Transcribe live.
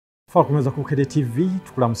Fakumeza ku Bukedde TV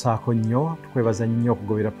tukulamusaako nnyo tukwebaza nnyo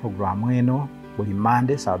okugobera programu eno buli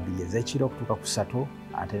Monday saa 2 ez'ekiro okutuuka ku 3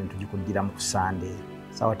 ate ne tugikuddira mu Sunday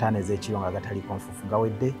saa 5 ez'ekiro nga gataliko nfufu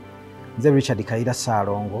gawedde. Nze Richard Kayiira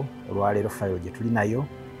Ssalongo olwaleero Fayiro gye tuli nayo.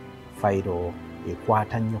 Fayiro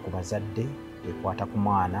ekwata nnyo ku bazadde, ekwata ku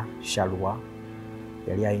mwana Sharuwa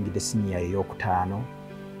yali ayingidde siniya ey'okutaano.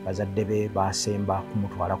 Bazadde be baasemba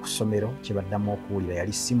kumutwala ku ssomero kye baddamu okuwulira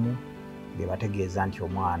yali simu bategeeza nti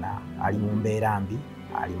omwana ali mu mbeera mbi,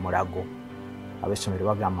 ali mulago. Ab'essomero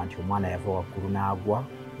bagamba nti omwana yava waggulu n'agwa,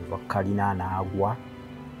 yava KALINA n'agwa.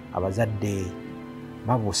 Abazadde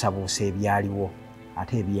babuusabuusa ebyaliwo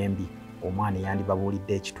ate ebyembi omwana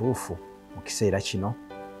yandibabuulidde ekituufu mu kiseera kino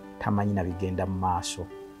tamanyi na bigenda mu maaso.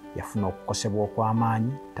 Yafuna okukosebwa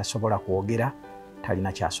okw'amaanyi, tasobola kwogera,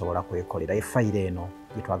 talina kyasobola kwekolera. Efayiro eno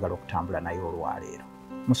gye twagala okutambula nayo olwaleero.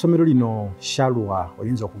 Mu ssomero lino Sharuwa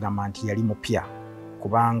oyinza okugamba nti yali mupya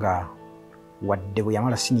kubanga wadde bwe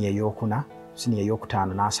yamala siniya ey'okuna, siniya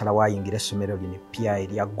ey'okutaano n'asalawo ayingira essomero lino eppya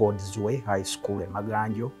erya God's Way High School e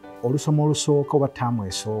Maganjo. Olusoma olusooka oba ttaamu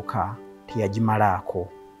esooka teyagimalaako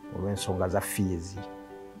olw'ensonga za fees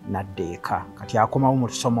n'adda eka. Kati akomawo mu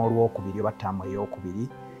lusoma olwokubiri oba ttaamu ey'okubiri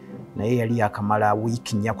naye yali yakamala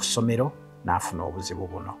wiiki 4 ku ssomero n'afuna obuzibu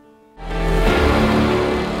buno.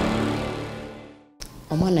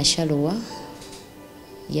 Omwana Sharuwa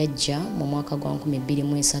yajja mu mwaka gwa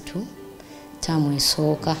 2003 ttaamu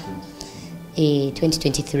esooka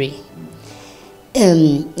 2023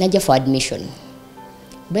 najja for admission.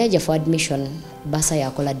 Bwe yajja for admission basa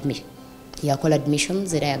yakola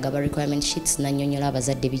admissions era yagaba requirement sheets n'annyonnyola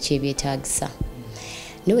abazadde biki ebyetaagisa.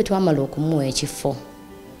 Naye bwe twamala okumuwa ekifo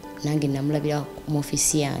nange namulabira mu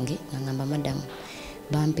ofiisi yange ngamba madamu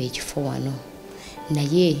bampa ekifo wano,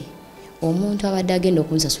 naye omuntu abadde agenda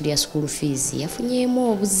okunsasulira school fees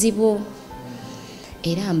yafunyeemu obuzibu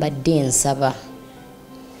era mbadde nsaba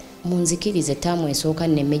munzikirize ttaamu esooka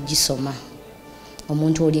nneme gisoma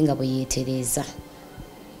omuntu oli nga bwe yeetereeza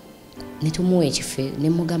ne tumuwa ekifo ne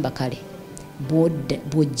mugamba kale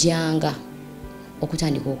bw'ojjanga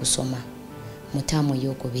okutandika okusoma mu ttaamu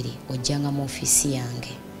ey'okubiri ojjanga mu ofiisi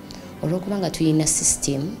yange olw'okuba nga tulina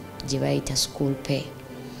system gye bayita school pay.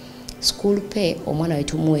 School pay omwana we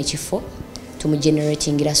tumuwa ekifo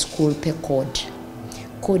tumugeneratingira school pay code.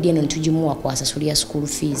 Code eno tugimuwa kwasasulira school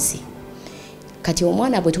fees. Kati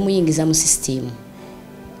omwana bwe tumuyingiza mu system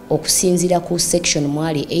okusinzira ku section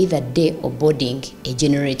mwali either day or boarding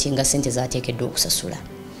generatinga sente zaateekeddwa okusasula.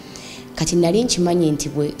 Kati nali nkimanyi nti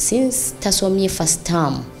bwe since tasomye first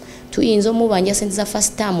term tuyinza omubanja sente za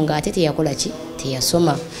first term ng'ate teyakola ki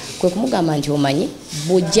teyasoma. Kwe kumugamba nti omanyi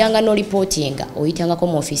bw'ojjanga no reportinga oyitangako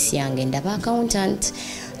mu ofiisi yange ndaba accountant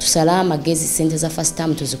tusala amagezi sente za first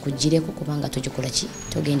term tuzikugireko kubanga tugikola ki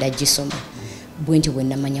togenda gisoma. Bwenti bwe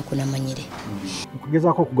namanya kunamanyire.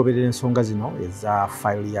 Okugezaako okugoberera ensonga zino eza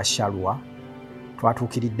fayiro ya Sharuwa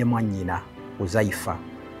twatuukiridde mwannyina Uzaifa.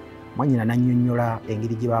 Mwannyina n'annyonnyola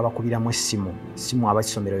engeri gye baba bakubiramu essimu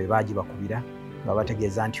ab'essomero bye baagibakubira nga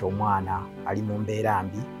bategeeza nti omwana ali mu mbeera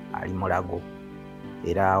mbi, ali mulago.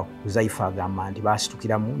 Era Uzaifa agamba nti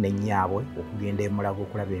baasitukiramu ne nnyaabwe okugenda emulago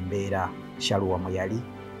okulaba embeera Sharuwa mwe yali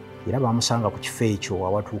era baamusanga ku kifo ekyo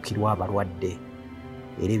awatuukirwa abalwadde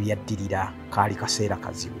era ebyaddirira kaali kaseera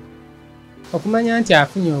kazibu. Okumanya nti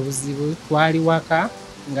afunye obuzibu twali waka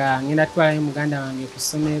nga ngenda twalayo muganda wange ku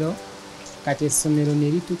ssomero. Kati essomero ne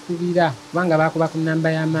litukubira kubanga baakuba ku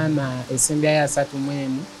nnamba ya maama esembya ya 31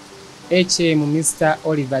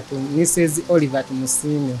 Mrs. Oliver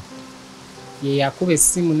Tumusiime ye yakuba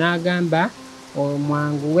essimu n'agamba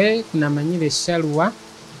omwangu we kunamanyire Sharuwa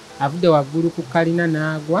avudde waggulu ku KALINA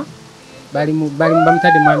n'agwa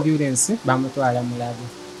bamutadde mu ambulance bamutwala mulago.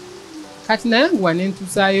 Kati naye angwa ne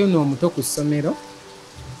ntusaayo n'omuto ku ssomero.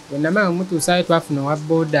 Bwe namala omutuusaayo twafuna owa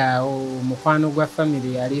booda omukwano gwa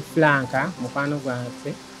family yali Franka mukwano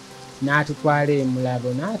gwaffe n'atutwala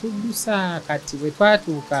emulago n'atuddusa. Kati bwe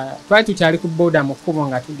twatuuka twali tukyali ku booda mu kkubo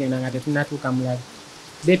nga tugenda nga tetunnatuuka mulago.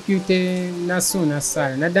 Deputy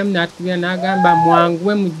Nasala n'addamu n'atukubira n'agamba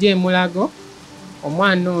mwanguwe mujje emulago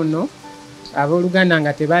omwana ono abooluganda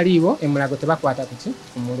nga tebaliiwo emulago tebakwata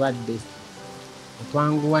ku mulwadde.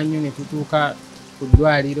 Twanguwa nnyo ne tutuuka ku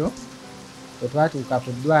ddwaliro. Bwe twatuuka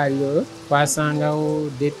ku ddwaliro twasangawo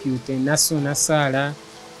Deputy Nasala,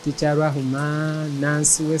 Teacher Rahuma,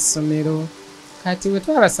 Nansi w'essomero. Kati bwe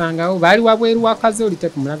twabasangawo baali wabweru wa kazoolite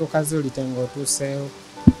ku mulago kazoolite ng'otuuseewo.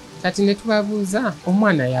 Kati ne tubabuuza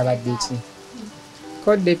omwana yabadde ki?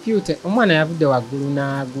 Ko Deputy omwana yavudde waggulu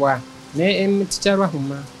n'agwa ne Teacher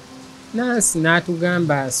Rahuma. Nansi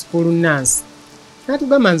n'atugamba school nurse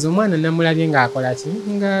n'atugamba nze omwana namulabye ng'akola ki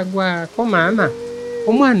ng'agwa ko maama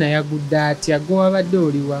omwana yagudde atya gwe wabadde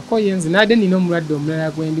oliwa ko yenze nadde nina omulwadde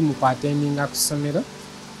omulala gwe ndi mukwatendinga ku ssomero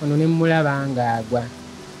ono ne mmulaba ng'agwa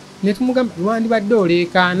ne tumugamba wandibadde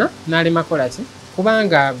oleekaana n'alema kola ki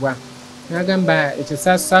kubanga agwa n'agamba ekyo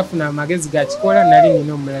saafuna amagezi gakikola nali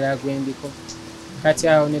nina omulala gwe ndiko kati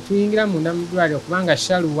awo ne tuyingira munda mu ddwaliro kubanga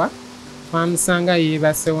Sharuwa twamusanga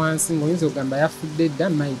yeebase wansi ng'oyinza okugamba yafudde dda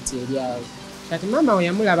mayiti eri awo kati maama we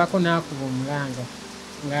yamulabako n'akuba omulanga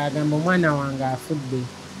ng'agamba omwana wange afudde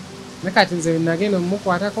nakati nze nagenda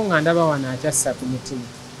omukwatako nga ndaba wano akyassa ku mutima.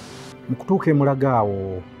 Mu kutuuka emulaga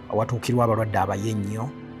awo awatuukirwa abalwadde abaye ennyo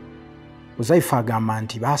Uzaifa agamba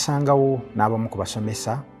nti baasangawo n'abamu ku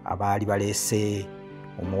basomesa abaali baleese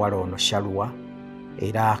omuwala ono Sharuwa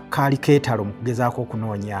era kaali keetalo mu kugezaako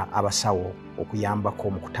okunoonya abasawo okuyambako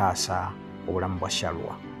mu kutaasa obulamu bwa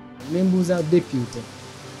Sharuwa. Ne mbuuza deputy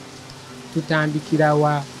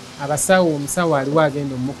tutandikirawa abasawo omusawo aliwo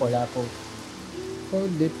agenda omukolako ko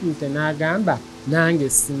deputy n'agamba nange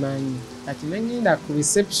simanyi kati nengenda ku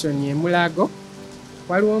reception emulago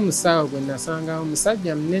waliwo omusawo gwe nasangawo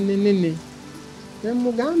omusajja munenenene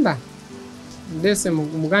nemugamba ndese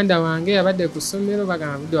muganda wange yabadde ku ssomero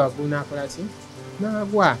bagamba budde waggulu n'akola ki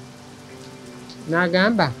n'agwa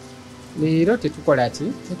n'agamba leero tetukola ki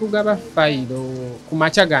tetugaba fayiro ku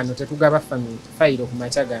makya gano tetugaba fayiro ku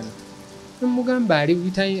makya gano nemugamba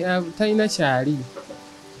ali talina kyali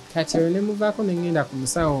kati eyo nemuvaako nengenda ku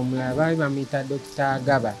musawo omulala baali bamuyita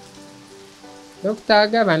Dr.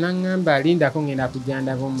 Agaba n'angamba alindako ngenda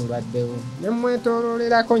kujandaba omulwaddewo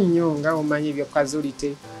nemwetoloolerako nnyo nga omanyi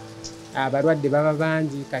ebyokazulite abalwadde baba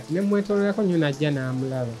bangi kati nemwetoloolerako nnyo najja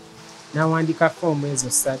n'amulaba n'awandika foomu ezo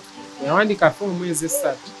 3 yawandika foomu ezo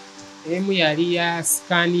 3 emu yali ya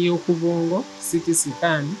sikaani y'okubongo CT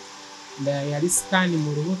sikaani endala yali sikaani mu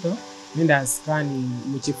lubuto n'endala sikaani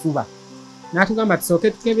mu kifuba n'atugamba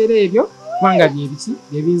tusooke tukebere ebyo kubanga byebiki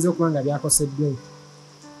byebiyinza okuba nga byakoseddweyo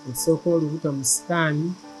esooka olubuto mu sikaani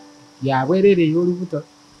yabwerere ey'olubuto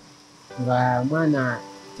nga mwana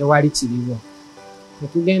tewali kiriwo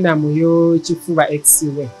netugenda mu y'kifuba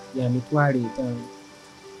x-ray ya mitwalo 5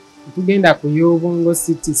 netugenda ku y'obwongo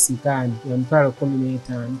CT sikaani ya mitwalo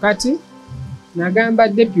 15 kati nagamba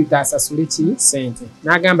deputy asasule ki sente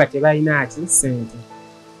n'agamba tebalina ati sente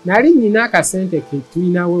nali nina akasente ke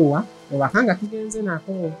tulinawewa obakanga tugenze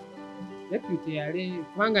nako deputy yale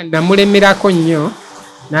kubanga namulemerako nnyo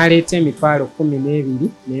n'aleeta emitwalo 12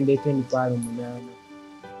 n'endeeta emitwalo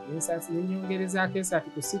 8 ensasi nenyongerezaako esatu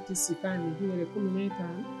ku CT sikaani ziwere 15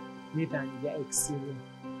 n'etaano bya x-ray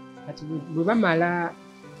kati bwe bamala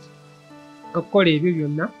okukola ebyo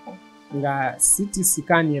byonna nga CT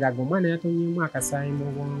sikaani eraga omwana yatonyeemu akasaayi mu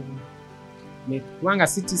bwongo kubanga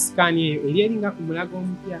CT sikaani eyo eri eringa ku mulago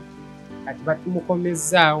omupya kati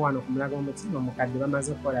batumukomezzaawo wano ku mulago omutima omukadde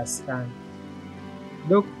bamaze okukola sikaani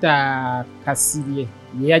Dr.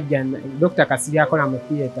 Kasirye akola mu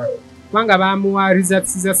theatre kubanga bamuwa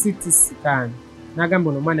results za CT sikaani n'agamba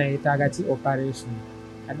ono omwana yeetaaga ki operation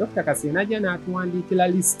Dr. Kasirye n'ajja n'atuwandiikira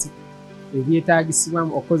list ebyetaagisibwa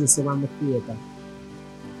okukozesebwa mu theatre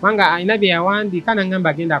kubanga alina bye yawandiika n'angamba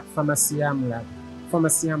agenda ku famasi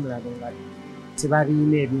ya Mulago nga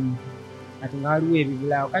tebaliina ebimu kati nga waliwo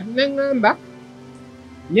ebibulawo kati neŋŋamba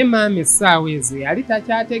ye maama essaawa ezo yali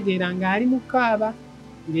takyategeera ng'ali mu kaaba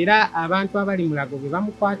era abantu abali Mulago be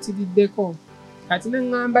bamukwatiriddeko kati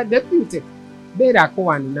neŋŋamba deputy beerako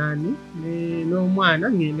wano nani n'omwana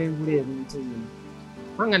ŋŋenda engula ebintu bino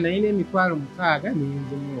kubanga nalina emitwalo 6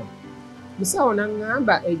 nenzimuwa musawo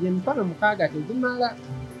naŋŋamba egyo emitwalo 6 tegimala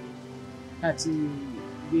kati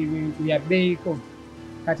ebintu byabbeeyiko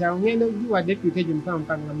kati awo ngenda ogiwa deputy egyo emitwalo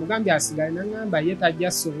 6 nga mugambye asigale naŋŋamba ye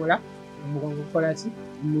tajja sobola omugongo kukola ki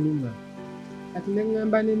muluma kati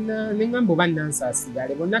neŋŋamba oba nansi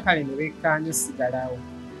asigale bonna kale ne bekkaanya osigalawo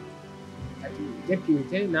kati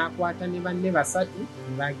deputy n'akwata ne banne 3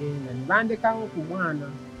 ne bagenda ne bandekawo ku mwana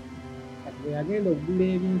kati bwe yagenda okugula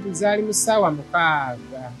ebintu zaali mu ssaawa 6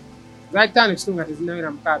 zaali 5 kitundu nga tezinawera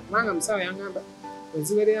 6 kubanga musawo yaŋŋamba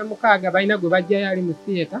eziwerera 6 balina gwe bajjayo ali mu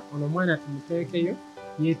theatre ono omwana tumuteekeyo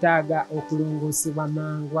yeetaaga okulongoosebwa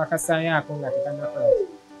mangu akasaayi ako nga tekanakola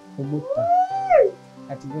kumutta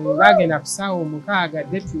kati bwe bagenda ku ssaawa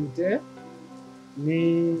 6 deputy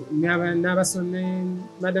n'abasome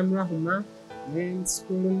Madam Rahuma ne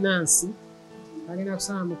school nurse bagenda ku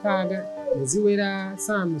ssaawa 6 neziwera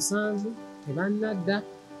ssaawa 7 tebannadda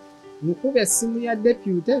mukuba essimu ya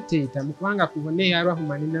deputy teyitamu kubanga kubona eya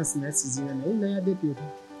Rahuma ne nurse nasizina naye naya deputy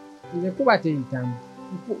ngekuba teyitamu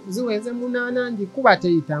ziweze 8 ngikuba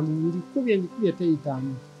teyitamu ngikubye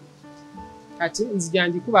teyitamu kati nzija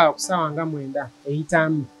ngikuba okusaawa nga 9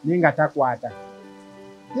 eyitamu naye nga takwata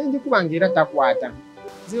ngikuba ng'era takwata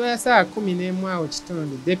ziwa ya saa 11 awo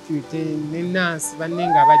kitundu deputy ne nurse banne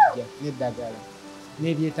nga bajja n'eddagala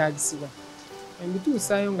n'ebyetaagisibwa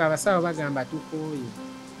embituusaayo ng'abasawo bagamba tukooye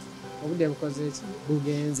obudde bukoze ki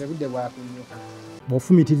bugenze budde bwakunyuka.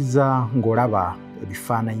 Bw'ofumitiriza ng'olaba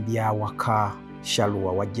ebifaananyi bya waka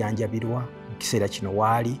Sharuwa wajjanjabirwa mu kiseera kino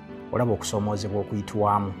waali olaba okusoomoozebwa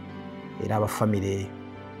okuyitwamu era abafamire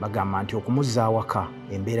bagamba nti okumuzza awaka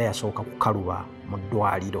embeera yasooka kukaluba mu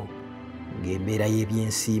ddwaliro ng'embeera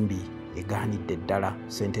y'ebyensimbi egaanidde ddala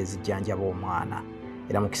ssente ezijjanjaba omwana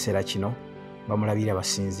era mu kiseera kino bamulabira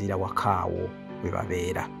basinziira wakaawo bwe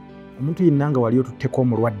babeera. Omuntu yenna nga wali otutteko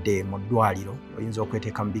omulwadde mu ddwaliro oyinza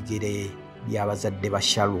okweteeka mu bigere by'abazadde ba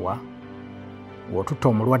Sharuwa ng'otutta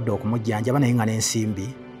omulwadde okumujjanjaba naye nga n'ensimbi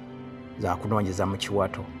zaakunoonyeza mu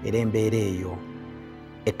kiwato era embeera eyo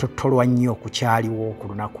ettottolwa nnyo ku kyaliwo ku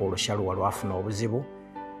lunaku olwo Sharuwa lwafuna obuzibu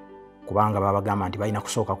kubanga babagamba nti balina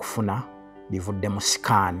kusooka kufuna bivudde mu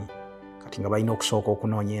sikaani kati nga balina okusooka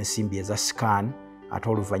okunoonya ensimbi eza sikaani ate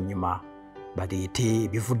oluvannyuma baleete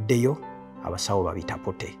ebivuddeyo abasawo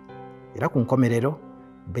babitapote era ku nkomerero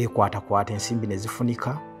beekwatakwata ensimbi ne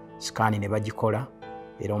zifunika sikaani ne bagikola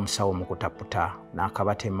era omusawo mu kutaputa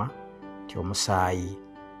n'akabatema nti omusaayi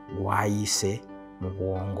gwayiise mu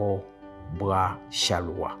bwongo bwa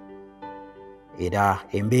Sharuwa era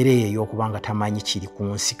embeera eyo ey'okubanga tamanyi kiri ku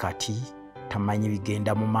nsi kati tamanyi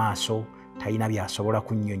bigenda mu maaso talina byasobola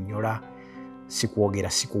kunnyonnyola si kwogera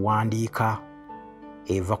si kuwandiika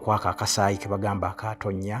eva kwako akasaayi ke bagamba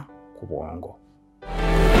akatonnya ku bwongo.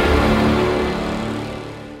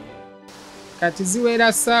 Kati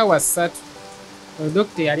ziwera ssaawa 3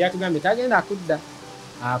 dokita yali atugambye tagenda kudda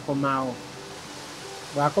akomaawo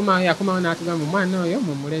bw'akomaawo yakomaawo n'atugamba omwana oyo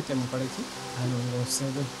mumuleete mukoleki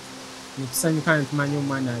alongoosebwe netusanyuka ne tumanya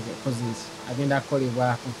omwana akoze ki agenda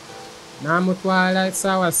kukolebwako n'amutwala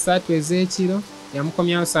ssaawa 3 ez'ekiro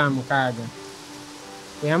yamukomyawo ssaawa 6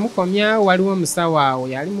 bwe yamukomyawo waliwo omusawo awo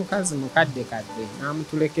yali mukazi mukaddekadde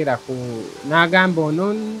n'amutulekera n'agamba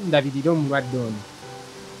ono ndabirira omulwadde ono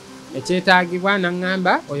ekyetaagibwa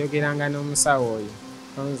n'aŋŋamba oyogeranga n'omusawo oyo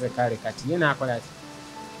tonze kale kati ye n'akola ki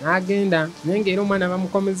n'agenda naye ng'era omwana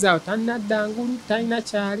bamukomezaawo tannadda ngulu talina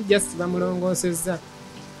kyali just bamulongoosezza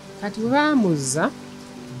kati bwe baamuzza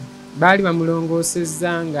baali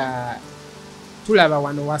bamulongoosezza nga tulaba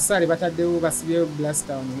wano wasale bataddewo basibyewo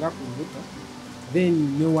blasta wano nga ku lubuto then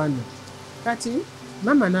ne wano kati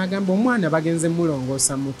mama n'agamba omwana bagenze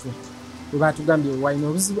mulongoosa mutwe bwe batugambye walina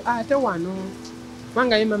obuzibu ate wano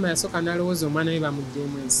kubanga ye mama yasooka n'alowooza omwana we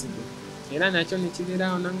bamuggyemu ensigo era nakyo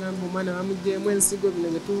nekirerawo n'aŋŋamba omwana bamuggyemu ensigo bino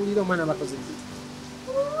bye tuwulira omwana bakoze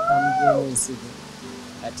bamuggyemu ensigo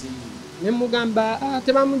kati ne mugamba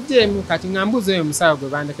tebamuggyemu kati nga mbuuza oyo omusawo gwe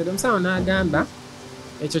bandekera omusawo n'agamba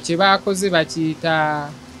ekyo kye baakoze bakiyita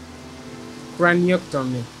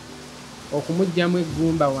craniectomy okumuggyamu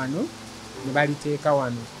eggumba wano ne baliteeka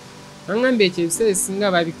wano aŋŋamba ekyo ebiseera ebisinga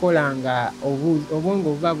babikola nga obwongo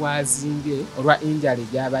buba bwazimbye olwa injali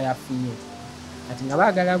gy'aba yafunye kati nga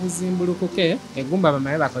baagala buzimbulukuke eggumba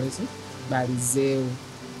bamale bakoleki balizeewo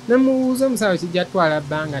nemubuuza omusawo kijja twala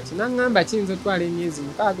bbanga ki n'aŋŋamba kiyinza otwala emyezi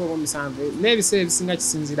 6 oba 7 n'ebiseera ebisinga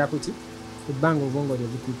kisinziira kuki ku bbanga obwongo lye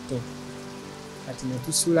bututte kati ne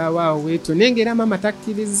tusulawo awo bwetyo naye ng'era mama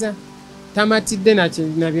takkiriza tamatidde na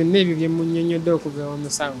byonna ebyo bye munnyonnyodde okuva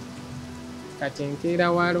omusawo kati enkeera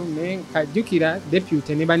walo naye kajjukira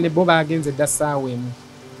deputy ne banne bo baagenze dda ssaawa emu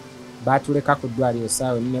baatuleka ku ddwaliro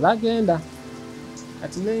ssaawa emu ne bagenda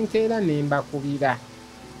kati n'enkeera ne mbakubira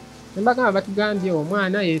ne mbagamba batugambye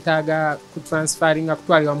omwana yeetaaga kutransferinga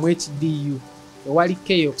kutwalibwa mu HDU ewali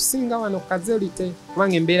keyo okusinga wano ku Kazolite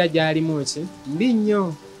kubanga embeera gy'alimu ki mbi nnyo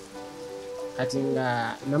kati nga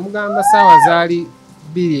namugamba ssaawa zaali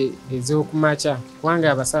 2 ez'okumakya kubanga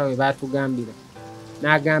abasawo bwe baatugambira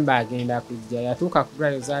n'agamba agenda kujja yatuuka ku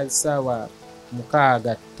ddwaliro zaali ssaawa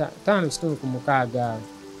 5:6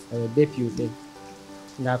 deputy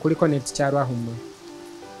nga kuliko netukyalwahumu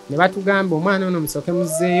ne batugamba omwana ono musooke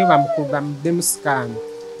muzzeeyo bamuddemu sikaani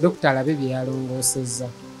dokita alabe bye yalongoosezza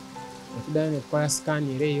netuddayo ne tukola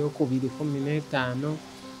sikaani era ey'okubiri 15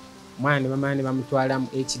 omwana ne bamala ne bamutwala mu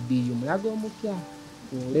HDU mulago omupya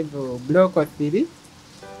ku level block 3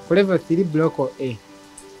 ku level 3 block A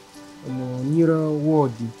mu neuro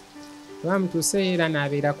ward bamutuuse era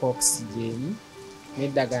n'abeerako oxygen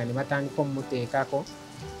n'eddagala ne batandika omumuteekako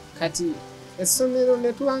kati essomero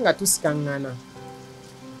ne tuba nga tusikaŋŋana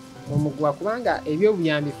omugwa kubanga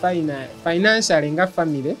ebyobuyambi financial nga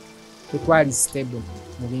family tetwali stable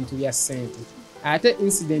mu bintu bya ssente ate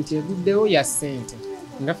incident evuddewo ya ssente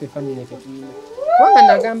nga ffe family tetulina kubanga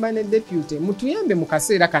nagamba ne deputy mutuyambe mu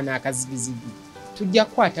kaseera kano akazibizibi tujja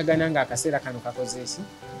kukwatagana ng'akaseera kano kakoze eki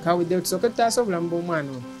kawedde tusooke tutaase obulamu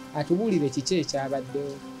bw'omwana ono atubuulire kiki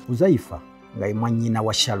ekyabaddewo. Uzaifa nga ye mwannyina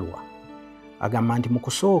wa Sharuwa agamba nti mu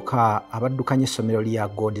kusooka abaddukanya essomero lya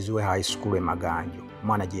God's High School e Maganjo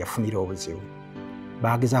omwana gye yafunira obuzibu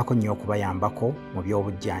baagezaako nnyo okubayambako mu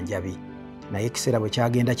by'obujjanjabi naye ekiseera bwe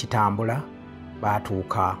kyagenda kitambula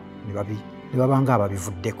baatuuka ne baba nga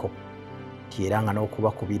ababivuddeko ti era nga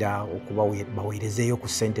n'okubakubira baweerezeeyo ku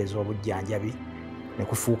ssente ez'obujjanjabi ne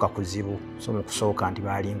kufuuka kuzibu so mu kusooka nti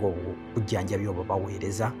baalinga obujjanjabi obwo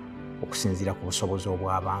baweereza okusinziira ku busobozi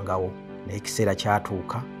obwabangawo naye ekiseera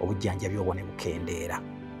kyatuuka obujjanjabi obwo ne bukendeera.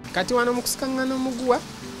 Kati wano mu kusikaŋŋana omuguwa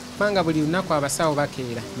kubanga buli lunaku abasawo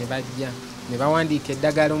bakeera ne bajja ne bawandiika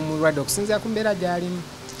eddagala omulwadde okusinziira ku mbeera gy'alimu.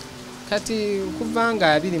 Kati okuva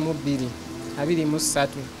nga 22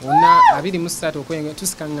 23 okwenga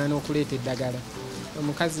tusikaŋŋana okuleeta eddagala.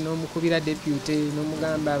 Omukazi n'omukubira deputy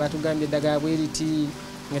n'omugamba batugambye eddagala bwe liti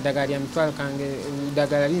ng'eddagala lya mitwalo kange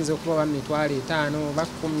eddagala liyinza okuba oba mitwalo 5 oba 10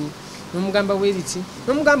 n'omugamba bwe liti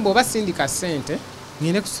n'omugamba oba sindika ssente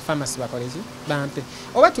ngende ku famasi bakole ki bampe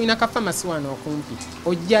oba tulina ka famasi wano okumpi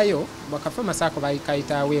ojjayo bakafamasi ako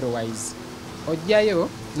bayita werowize ojjayo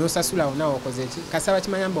n'osasula onawo okoze ki kasaba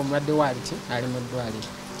kimanyamba omulwadde waali ki ali mu ddwaliro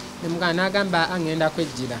n'omugamba n'agamba angenda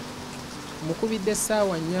kwejjira mukubidde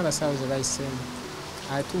essaawa 4 abasawo ze bayiseemu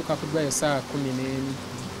atuuka ku ddwaliro essaawa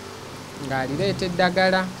 11 ng'alireeta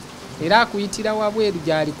eddagala era akuyitira wabweru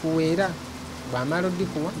gy'ali kuweera bw'amala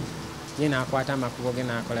oddikuwa ye n'akwata amakubo ge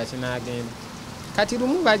n'akola ki n'agenda. Kati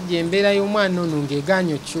lumu bajja embeera y'omwana ono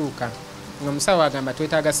ng'egaanye okyuka ng'omusawo agamba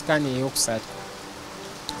twetaaga sikaani ey'okusatu.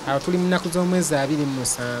 Awo tuli mu nnaku z'omwezi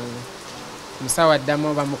 27 omusawo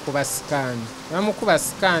addamu bamukuba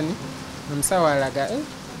sikaani omusawo alaga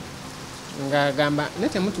ng'agamba ne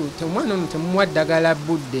omwana ono temumuwa ddagala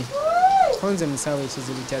budde konze musawo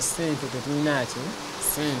ekizibu kya ssente tetulinaki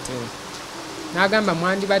ssente n'agamba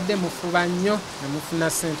mwandibadde mufuba nnyo ne mufuna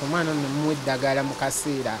ssente omwana ono ne mumuwa eddagala mu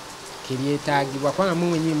kaseera keryetaagibwa kubanga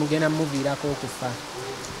mumwenyi mugenda muviirako okufa.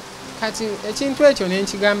 Kati ekintu ekyo ne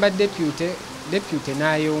nkigamba deputy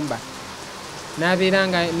n'ayomba n'abeera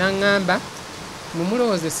nga n'aŋŋamba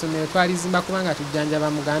mumulowooza essomero twalizimba kubanga tujjanjaba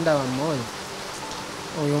muganda wamme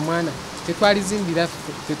oyo omwana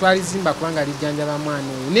tetwalizimba kubanga lijjanjaba mwana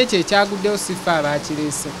oyo nekyo ekyaguddewo sifa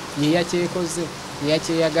abaakireese yeyakyekoze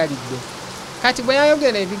yeyakyeyagalidde. Kati bwe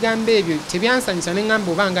yayogera ebigambo ebyo tebyansanyusa ne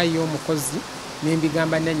ŋŋamba oba nga ye omukozi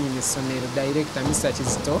nembigamba nannyini essomero director Mr.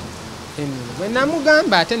 Kizito Emily bwe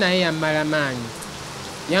namugamba ate naye yammala maanyi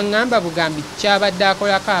yaŋŋamba bugambi kyabadde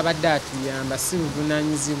akolako abadde atuyamba si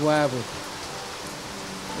buvunaanyizibwa bwe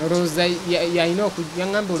olowooza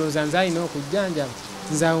yaŋŋamba olowooza nze alina okujjanjaba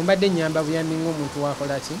nze awo mbadde nnyamba buyambi ng'omuntu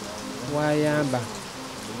wakola ki wayamba.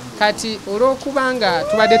 Kati olw'okuba nga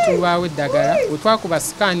tubadde tulwawo eddagala bwe twakuba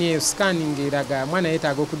sikaani eyo sikaani ng'eraga mwana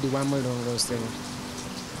yeetaaga okuddibwamu erongoosewo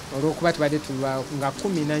olw'okuba tubadde tulwawo nga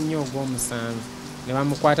 14 ogw'omusanvu ne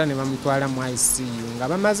bamukwata ne bamutwala mu ICU nga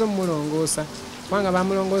bamaze omulongoosa kubanga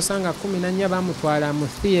bamulongoosa nga 14 bamutwala mu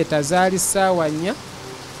theatre zaali ssaawa 4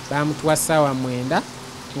 bamutuwa ssaawa 9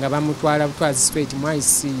 nga bamutwala butwazi straight mu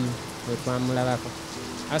ICU bwe twamulabako.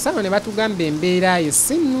 Abasawo ne batugamba embeera ye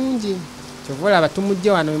si nnungi kyova olaba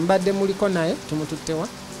tumujja wano mbadde muliko naye tumututtewa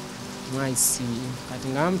mu ICU. Kati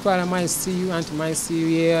nga bamutwala mu ICU anti mu ICU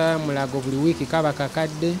ye mulago buli wiiki kaba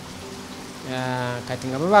kakadde kati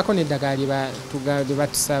nga babaako n'eddagala lye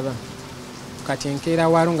batusaba kati enkeera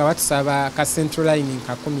walo nga batusaba ka central line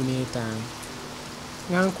ka 15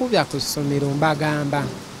 nga nkubya ku ssomero mbagamba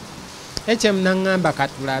ekyo naŋŋamba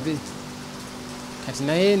katulabe kati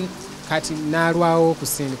naye kati nalwawo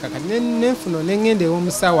okusindika kati nenfuno neŋŋenda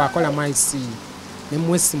ew'omusawo akola mu ICU ne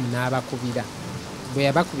muwa essimu n'abakubira bwe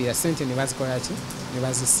yabakubira ssente ne bazikola ki ne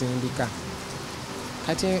bazisindika.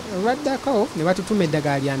 Kati olwaddako ne batutuma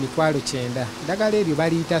eddagala lya 9,000 eddagala eryo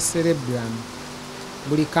baliyita cerebrum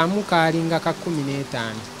buli kamu kaalinga ka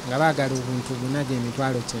 15 nga baagala obuntu buna gye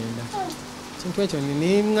 9,000. Kintu ekyo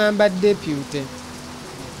neŋŋamba deputy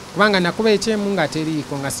kubanga nakuba ekyemu nga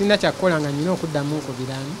teriiko nga sirina kyakkola nga nnyina okuddamu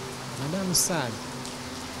okubiramu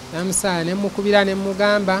namusaala ne mukubira ne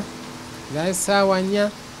mugamba zaali ssaawa 4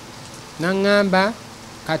 naŋŋamba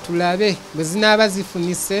katulabe bwe zinaaba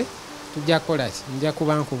zifunise tujja kukola ki nja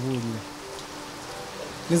kuba nkubuulira.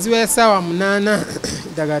 Ne ziba essaawa 8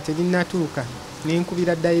 eddagala terinnatuuka ne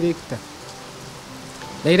nkubira director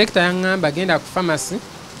yaŋŋamba genda ku famasi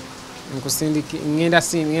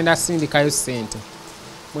ngenda sindikayo ssente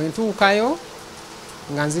bwe ntuukayo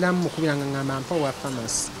nga nziramu mukubira nga ŋŋamba mpa wa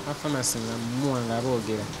famasi nga mumuwa nga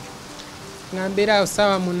boogera nga mbeera awo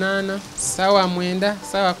ssaawa 8 ssaawa 9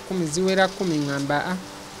 ssaawa 10 ziwera 10 ŋŋamba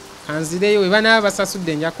kanzireyo weba naba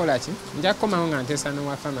basasudde nja kola ki nja komawo nga nteesa no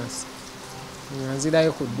wa pharmacy nga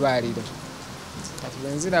nzirayo ku ddwaliro kati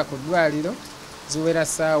bwenzira ku ddwaliro ziwera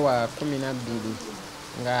ssaawa 12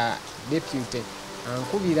 nga deputy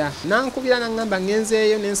nankubira nangamba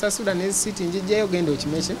ngenzeeyo nensasula n'esiti njijjayo genda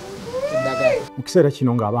okimeke eddagala. Mu kiseera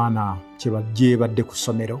kino ng'abaana kye badde ku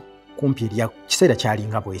ssomero kumpi erya kiseera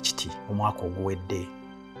kyalinga bwe kiti omwaka oguwedde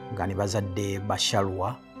nga ne bazadde ba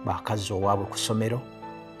Sharuwa bakazi owaabwe ku ssomero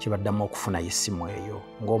kibaddamu okufuna essimu eyo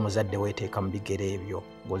ng'omuzadde weeteeka mu bigere ebyo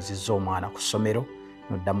ng'ozizza omwana ku ssomero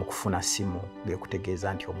n'oddamu kufuna ssimu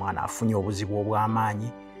ng'ekutegeeza nti omwana afunye obuzibu obw'amaanyi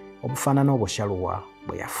obufaanana obwo Sharuwa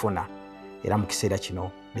bwe yafuna. Era mu kiseera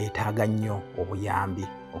kino beetaaga nnyo obuyambi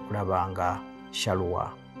okulaba nga Sharuwa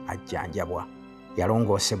ajjanjabwa.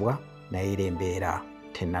 Yalongoosebwa naye era embeera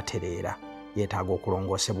tennatereera. Yeetaaga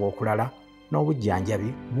okulongoosebwa okulala n'obujjanjabi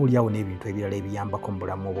buulyawo n'ebintu ebirala ebiyambako mu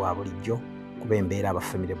bulamu bwa bulijjo kuba embeera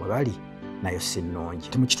abafamire bwe bali nayo si nnungi.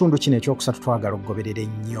 Mu kitundu kino ekyokusatu twagala okugoberera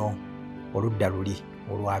ennyo oludda luli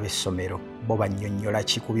olw'ab'essomero. Bo bannyonnyola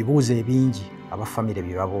ki ku bibuuzo ebingi abafamire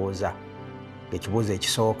bye babuuza. Ekibuuzo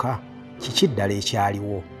ekisooka kiki ddala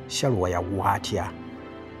ekyaliwo Sharuwa yagwa atya?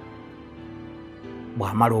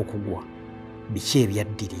 Bw'amala okugwa biki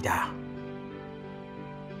ebyaddirira?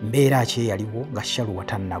 Mbeera ki eyaliwo nga Sharuwa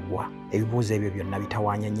tannagwa? Ebibuuzo ebyo byonna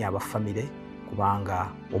bitawaanya nnyo abafamire kubanga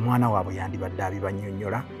omwana waabwe yandibadde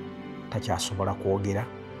abibannyonnyola takyasobola kwogera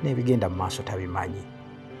n'ebigenda mu maaso tabimanyi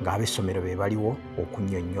ng'ab'essomero be baliwo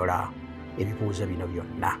okunnyonnyola ebibuuzo bino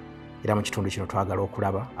byonna. Era mu kitundu kino twagala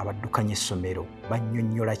okulaba abaddukanya essomero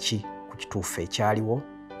bannyonnyola ki ku kituufu ekyaliwo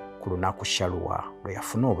ku lunaku Sharuwa lwe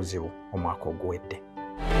yafuna obuzibu omwaka oguwedde.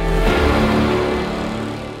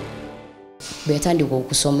 Bwe yatandika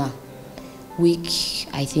okusoma week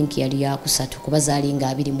I think yali yakusatu kuba zaali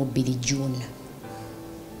nga 22 June.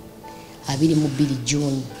 22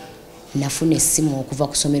 June nafuna essimu okuva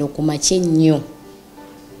ku ssomero ku makya ennyo.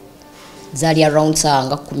 Zaali around saa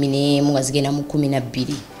nga 11 nga zigenda mu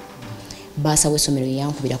 12. Baasa w'essomero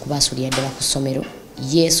yankubira kuba asulira ddala ku ssomero.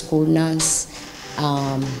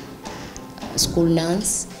 School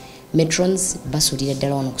nurse, matrons basulira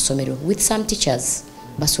ddala wano ku ssomero with some teachers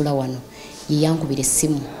basula wano. Yankubira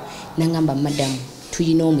essimu nangamba madam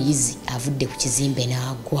tulina omuyizi avudde ku kizimbe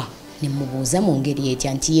n'agwa. Ne mubuuza mu ngeri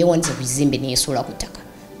etya nti yeewanise ku kizimbe n'esuula ku ttaka.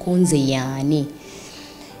 Konze yaani?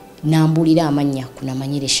 Nambulira amannya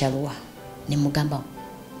kunamanyire Sharuwa. Ne mugamba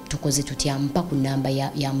tukoze tutya mpa ku namba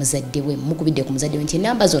ya muzadde we. Mukubidde ku muzadde we nti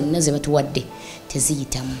namba zonna ze batuwadde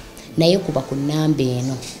teziyitamu. Naye kuba ku namba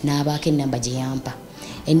eno n'abaako ennamba gye yampa.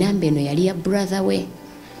 Ennamba eno yali ya brother we.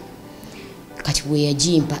 Kati bwe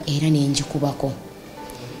yagimpa era n'engikubako.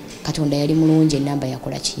 Katonda yali mulungi ennamba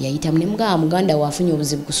yakola ki? Yayitamu ne mugamba muganda waafunye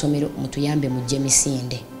obuzibu ku ssomero mutuyambe mujje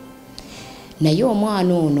misinde. Naye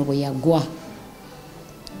omwana ono bwe yagwa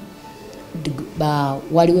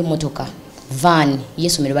waliwo emmotoka van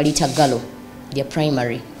y'essomero baliyita galo lya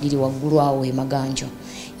primary liri waggulu awo e Maganjo.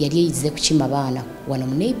 Yali eyize kukima baana wano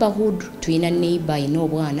mu neighborhood. Tulina neighbor ayina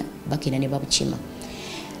obwana bakina ne babukima.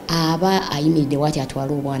 Aba ayimiridde wati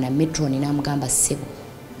atwala obwana metron n'amugamba ssebo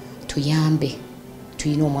tuyambe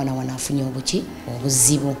tulina omwana wano afunye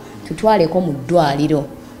obuzibu tutwaleko mu ddwaliro.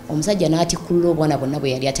 Omusajja n'atikkulula obwana bonna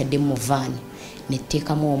bwe yali atadde mu van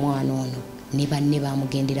netteekamu omwana ono ne banne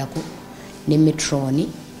bamugenderako ne metroni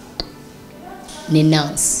ne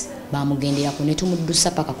nurse bamugenderako ne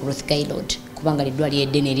tumuddusa paka ku Rothgai Road kubanga eddwaliro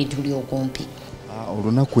eddene erituli okumpi.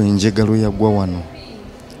 Olunaku enjegalo yagwa wano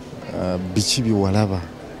biki biwalaba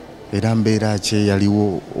era mbeera ki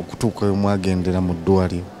eyaliwo okutuuka we mwagendera mu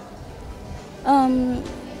ddwaliro?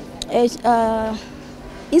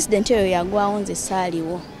 Incident eyo yagwawo nze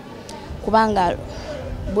saaliwo kubanga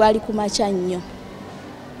bwali ku makya nnyo.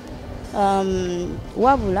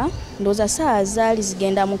 Wabula ndowooza saa zaali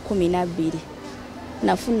zigenda mu 12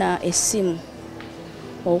 nafuna essimu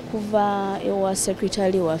okuva ewa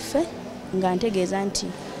secretary waffe nga ntegeeza nti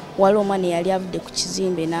waliwo omwana yali avudde ku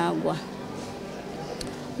kizimbe n'agwa.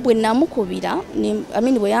 Bwe namukubira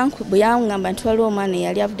bwe yaŋŋamba nti waliwo omwana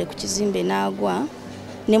yali avudde ku kizimbe n'agwa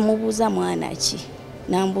ne mubuuza mwana ki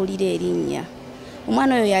n'ambuulira erinnya.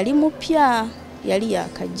 Omwana oyo yali mupya yali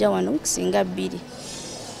yakajja wano singa 2.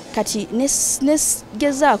 Kati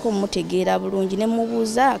negezaako omutegeera bulungi ne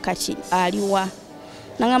mubuuza kati aliwa.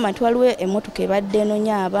 Nangamba nti waliwo emmotoka ebadde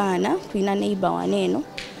enonya abaana tulina neighbor wano eno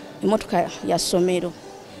emmotoka ya ssomero.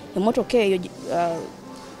 Emmotoka eyo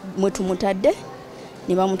mwe tumutadde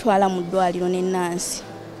ne bamutwala mu ddwaliro ne nansi.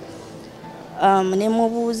 Ne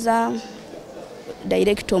mubuuza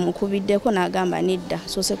director omukubiddeko n'agamba nedda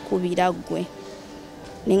soose kukubira ggwe.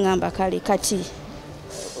 Ne ngamba kale kati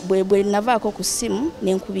bwe navaako ku ssimu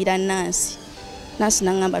nenkubira Nansi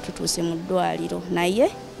n'angamba tutuuse mu ddwaliro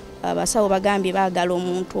naye abasawo bagambye baagala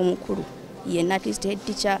omuntu omukulu yenna at least head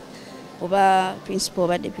teacher oba principal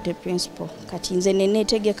oba deputy principal. Kati nze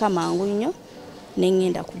neneetegeka mangu nnyo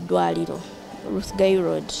nengenda ku ddwaliro Ruth Gay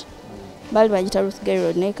Road, bali bagita Ruth Gay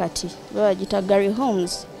Road naye kati bagita Gary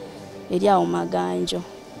Homes eri awo Maganjo.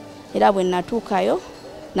 Era bwe natuukayo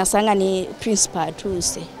nasanga ne principal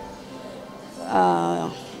atuuse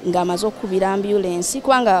ng'amaze okubira ambulance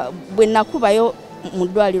kubanga bwe nakubayo mu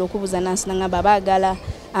ddwaliro okubuuza Nansi n'angamba baagala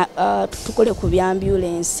tukole ku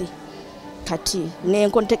byambulance. Kati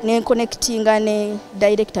nenconnectinga ne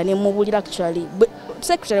director nemubulira actually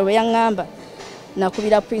secretary we yangamba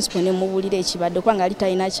nakubira principal nemubulira ekibadde kubanga ali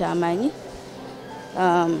talina kyamanyi.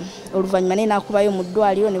 Oluvannyuma ne nakubayo mu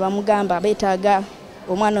ddwaliro ne bamugamba beetaaga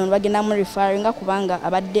omwana ono bagenda mu referringa kubanga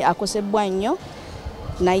abadde akosebwa nnyo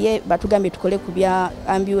naye batugambye tukole ku bya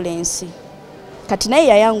ambulance. Kati naye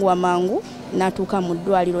yayanguwa mangu natuuka mu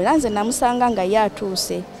ddwaliro era nze namusanga nga ye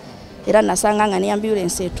atuuse era nasanga nga ne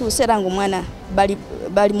ambulance etuuse era ng'omwana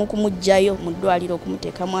bali mu kumugjayo mu ddwaliro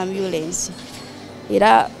okumuteeka mu ambulance.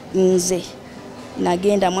 Era nze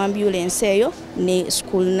nagenda mu ambulance eyo ne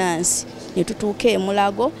school nurse ne tutuuka e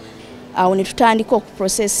Mulago awo ne tutandika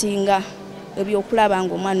okuprocessinga ebyokulaba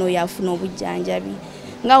ng'omwana oyo afuna obujjanjabi.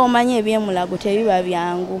 Nga omanyi eby'emulago tebiba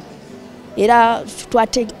byangu era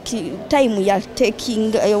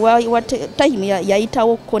time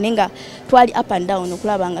yayitawo kone nga twali up and down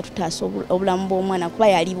okulaba nga tutaasa obulamu bw'omwana kuba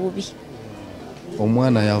yali bubi.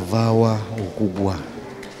 Omwana yavaawa okugwa?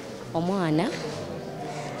 Omwana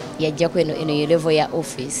yajja ku eno ye level ya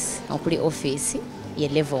office okuli office ye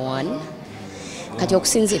level 1 kati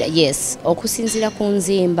okusinzira ku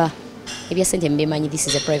nzimba ebya sente mbemanyi this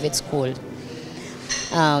is a private school.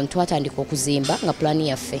 Twatandika okuzimba nga plani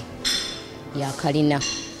yaffe ya kalina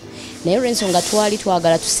naye olw'ensonga twali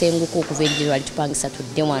twagala tusenguka okuva eri lwali tupangisa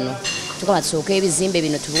tudde wano tukaba tusooka ebizimbe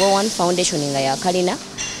bino tuliwo one foundation nga ya kalina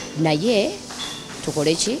naye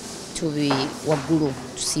tukole ki tubi waggulu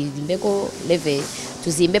tusimbeko level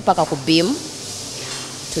tuzimbe paka ku beam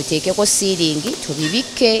tuteekeko ceiling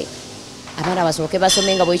tubibikke abaana basooke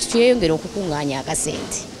basome nga bwe kituyongera okukuŋŋaanya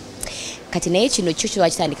akasente. Kati naye kino kyo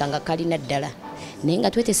twakitandika nga kalina ddala naye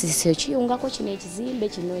nga twetesise okiyungako kino ekizimbe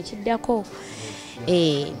kino ekiddako.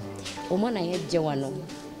 Omwana yajja wano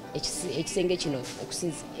ekisenge kino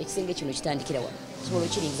kitandikira wano kisobola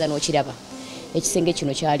okiringiza n'okiraba ekisenge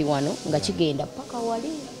kino kyali wano nga kigenda paka wali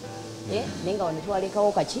naye nga wano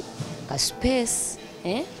twalekawo ka space.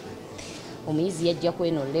 Omuyizi yajja ku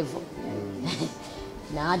eno level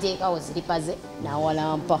n'ateekawo ziripaze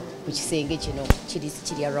n'awalampa ku kisenge kino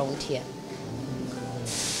kiri around here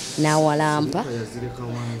n'awalampa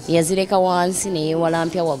yazireka wansi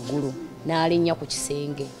neyewalampya waggulu n'alinnya ku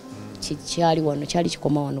kisenge kyali wano kyali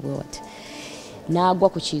kikoma wano bwe wati n'agwa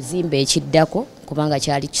ku kizimbe ekiddako kubanga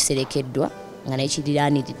kyali kiserekeddwa nga naye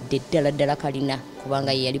kiriraaniridde ddala kalina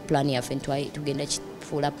kubanga ye yali plan yaffe tugenda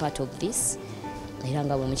kifuula part of this era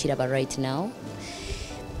nga bwe mukiraba right now.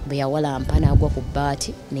 Bwe yawalampa n'agwa ku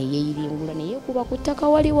bbaati neyeeyiringula neyeekuba ku ttaka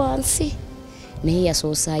wali wansi naye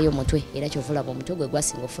yasoosaayo omutwe era kyovulaba omutwe gwe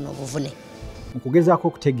gwasinga ofuna obuvune. Mu kugezaako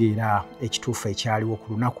okutegeera ekituufu ekyaliwo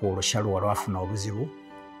ku lunaku olwo Shaluwa lwafuna obuzibu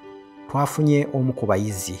twafunye omu ku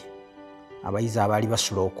bayizi abaali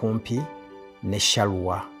basula okumpi ne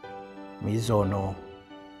Shaluwa. Muyizi ono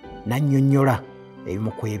n'annyonnyola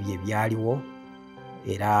ebimu ku ebyo ebyaliwo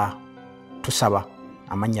era tusaba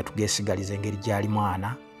amannya tugeesigaliza engeri gy'ali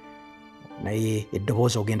mwana naye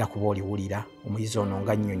eddoboozi ogenda kuba oliwulira omuyizi ono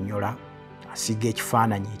nga annyonnyola asiga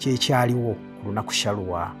ekifaananyi ekyekyaliwo ku lunaku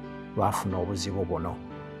Shaluwa lwafuna obuzibu buno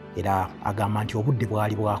era agamba nti obudde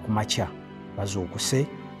bwali bwa kumakya bazuukuse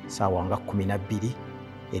ssaawa nga 12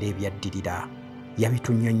 era ebyaddirira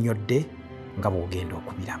yabitunnyonnyodde nga bw'ogenda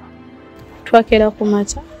okubiraba. Twakera ku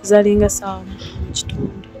makya zalinga ssaawa mu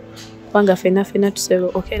kitundu kubanga ffenna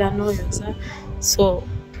tusebe okera n'oyoza so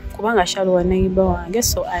kubanga Shaluwa neighbor wange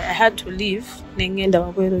so I had to leave nengenda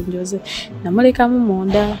wabweru njoze namulekamu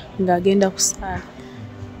munda ng'agenda kusaala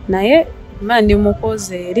naye mandi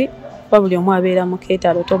mukoze eri kuba buli omu abeera mu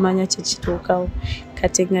keetalo tomanya kikituukawo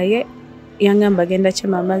kati nga ye yangamba genda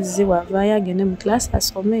kima amazzi wavaayo agende mu class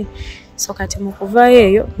asome so kati mu kuvaayo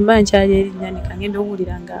eyo mba nkyali erinnya nikangenda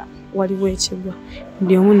owulira nga waliwo ekigwa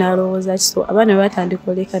buli omu n'alowooza kiso abaana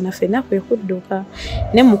batandika olekana ffenna kwe kudduka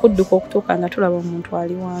ne mu kudduka okutuuka nga tulaba omuntu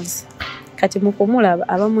ali wansi kati mu kumulaba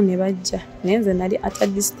abamu ne bajja naye nze nali at a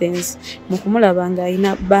distance mu kumulaba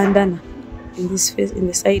ng'alina bandana in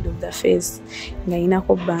the side of the face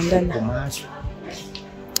ng'alinako bandana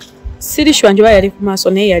siri sure nti yali ku maaso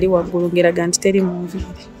naye yali waggulu ngeraga nti teri mu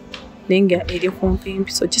nviiri naye nga eri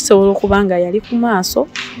kumpimpi so kisobola okuba nga yali ku maaso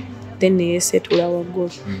then neyesetula waggulu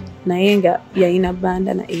naye nga yalina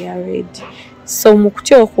bandana eya red. So mu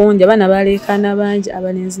kutya okungi abaana baleekaana bangi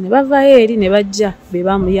abalenzi ne bavaayo eri ne bajja be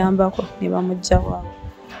bamuyambako ne bamugja waabwe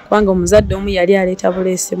kubanga omuzadde omu yali aleeta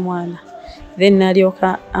buleesi mwana then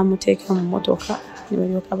n'alyoka amuteeka mu mmotoka ne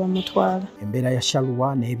balyoka bamutwala. Embeera ya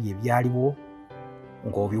Sharuwa n'ebyo ebyaliwo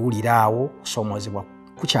ng'obiwulira awo okusomoozebwa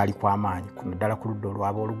kukyali kw'amaanyi kuno ddala ku ludda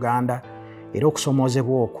olw'abooluganda era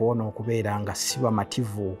okusomoozebwa okwo n'okubeera nga si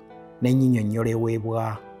bamativu n'ennyinyonnyola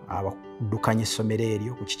eweebwa abaddukanya essomero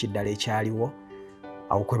eryo ku kiki ddala ekyaliwo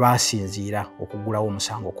awo kwe baasinziira okuggulawo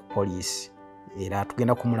omusango ku poliisi era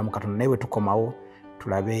tugenda kumulamu Katonda naye bwe tukomawo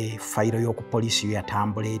tulabe fayiro y'oku poliisi yo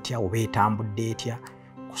yatambula etya oba etambudde etya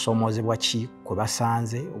kusomoozebwa ki kwe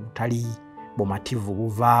basanze obutali bumativu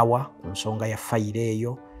buvaawa ku nsonga ya fayiro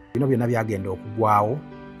eyo. Bino byonna byagenda okuggwawo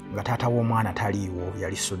nga taata w'omwana taliiwo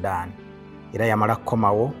yali Sudan era yamala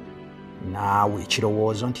kukomawo naawe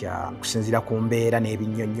ekirowoozo nti okusinziira ku mbeera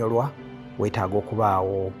n'ebinnyonnyolwa weetaaga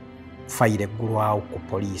okubaawo fayiro eggulwawo ku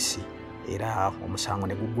poliisi era omusango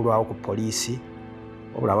ne guggulwawo ku poliisi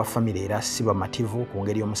wabula abafamire era si bamativu ku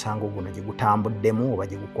ngeri omusango guno gye gutambuddemu oba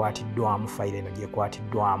gye gukwatiddwamu fayiro eno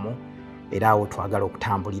gyekwatiddwamu era awo twagala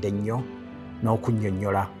okutambulira ennyo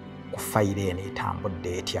n'okunnyonnyola ku fayiro eno etambudde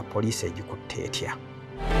etya poliisi egikutte etya.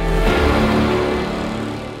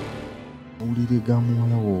 Owulire ga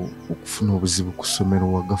muwalawo okufuna obuzibu ku ssomero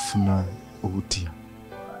wagafuna obutya?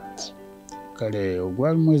 Kale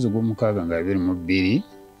ogwali mwezi gw'omukaaga nga 22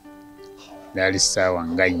 daali ssaawa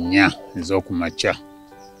nga 4 ez'okumakya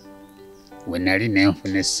we nali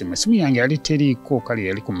nenfuna essimu yange yali teriiko kale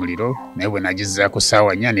yali ku muliro naye bwe nagizaako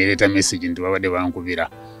ssaawa 4 neereeta message nti babadde bankubira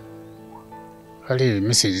kale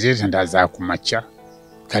message zeeta ndazaakumakya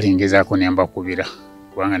kale ngezaako ne mbakubira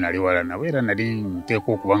kubanga nali wala nabo era nali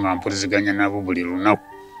nteeka okuba nga mpuliziganya nabo buli lunaku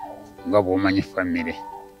nga bw'omanyi famire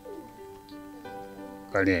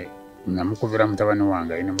kale namukubira mutabani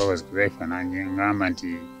wange alina mbabazi kuzaifa nange ngamba nti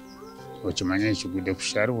okimanya ekigudde ku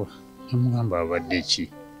Sharuwa namugamba abadde ki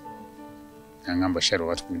nangamba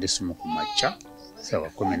Sharuwa tukubidde essimu ku makya ssaawa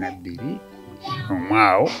 12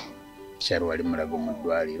 omwawo Sharuwa ali mulago mu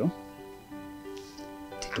ddwaliro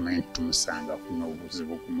tumanyi tumusanga afuna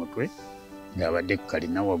obuzibu ku mutwe ng'abadde ku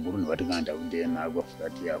kalina waggulu ne batugamba abuddeyo n'agwa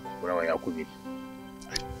fulaati yakukulawa yakubiri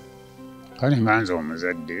kale nga nze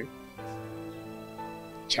omuzadde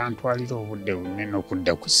kyantwalira obudde bunene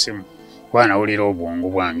okudda ku ssimu kuba nawulira obwongo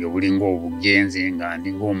bwange bulinga obugenzi nga ndi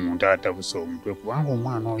ng'omuntu atabuse omutwe kubanga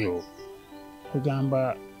omwana oyo kugamba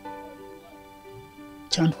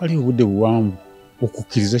kyantwalira obudde buwanvu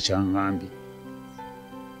okukkiriza kyangambye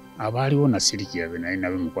abaaliwo nasirikira be nali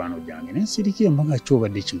nabe mukwano gyange nensirikira mbaga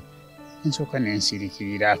kyobadde ki ensooka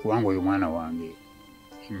nensirikirira kubanga oyo mwana wange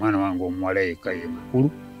omuwala yekka ye mukulu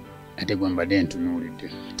ate gwe mbadde ntunuulidde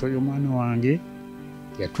ate oyo mwana wange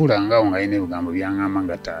yatuulangawo nga alina ebigambo byaŋŋamba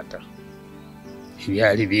nga taata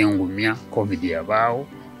ebyali byengumya covid yabaawo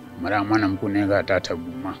mala mwana mukulu naye nga taata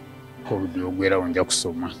guma covid ogwerawo nja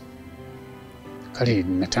kusoma kale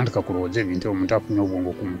natandika kulowooza ebintu omuntu afunye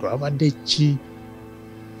obwongo ku mutwe abadde ki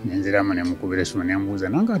nenziramu nemukubira essimu nembuuza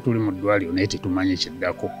nange tuli mu ddwaliro naye tetumanyi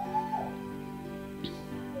kiddako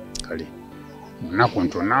kale munaku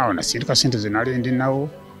ntonaawo nasindika sente ze nali ndinawo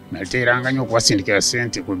naliteeranga nnyo okubasindikira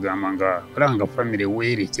sente kwegamba nga olanga famire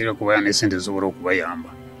weeri tera kubayo ne sente zisobola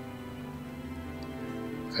okubayamba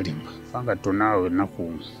kale fanga tonaawo ennaku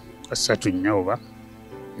 3 nnya oba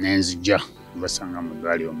nenzija basanga mu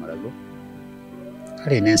ddwaliro Mulago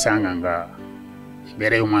kale nensanga nga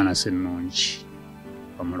embeera y'omwana sennungi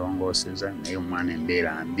bamulongooseza naye omwana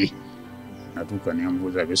embeera mbi natuuka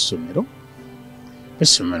nembuuza b'essomero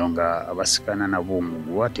nga abasikana nabo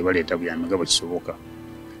omugwa tebaleeta byamigabo kisoboka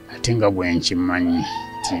ate nga bwenkimanyi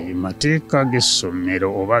nti mateeka g'essomero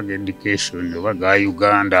oba ag'education oba ga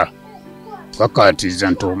Uganda gakkaatiriza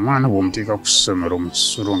nti omwana bw'omuteeka ku ssomero mu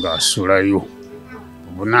kisulo ng'asulayo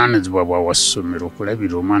obuvunaanyizibwa bwa wassomero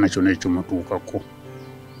okulabirira omwana kyonna ekimutuukako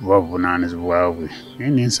oba buvunaanyizibwa bwe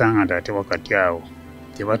naye nensanga nti ate wakati awo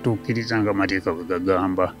tebatuukiriza nga amateeka bwe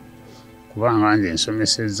gagamba kubanga nze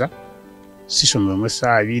nsomesezza sisomero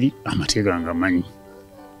essaawa 2 amateeka ngamanyi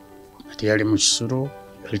ate yali mu kisulo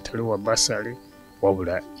yali tali wa basale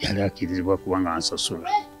wabula yali akkirizibwa kubanga nsasula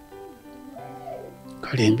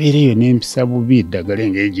kale embeera eyo n'empisa bubi eddagala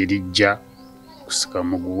engeri gye lijja kusika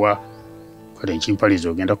muguwa kale nkimpaliza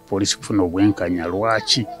ogenda ku poliisi kufuna obwenkanya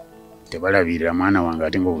lwaki tebalabirira mwana wange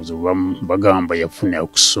ate ng'obuzibu bagamba yafuna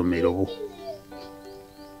ku ssomero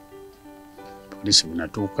poliisi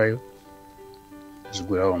bwenatuukayo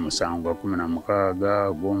zigulawo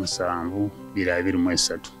 716 gw'omusanvu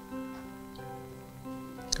 2023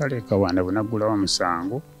 kale Kawanda bwe naggulawo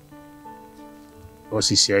 7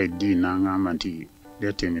 OCCID n'aŋŋamba nti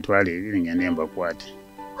leeta emitwalo 2 ngende mbakwate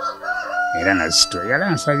era nazitwa yali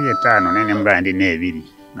ansabye 5 naye ne mugamba ndina 2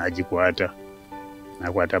 n'agikwata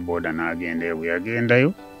nakwata booda n'agenda bwe yagendayo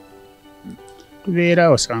tubeera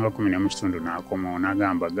osanga 10 mu kitundu n'akomawo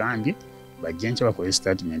n'agamba gambye bajje nkya bakole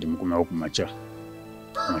statement mukomewo ku makya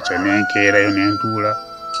n'enkeerayo n'entuula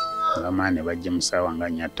ng'amaani ne bajja mu ssaawa nga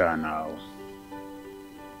 5 awo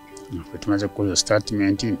ffe tumaze kukoza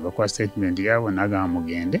statement bakola statement yaabwe n'agamba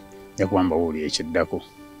mugende jakuba mbawulira ekiddako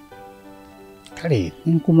kale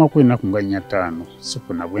nkuma ku ennaku nga 5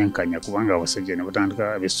 sifuna bwenkanya kubanga abasajja ne batandika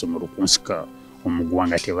ab'essomero kunsika omugwa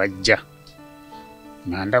nga tebajja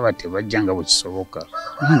nga ndaba tebajja nga bwe kisoboka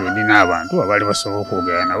nange ndina abantu abaali basobola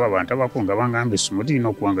okwogera nabo abantu abako nga bangamba essomo lirina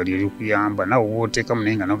okuba nga lyeri kuyamba nawe woteekamu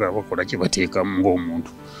naye nga nogala bakola kye bateekamu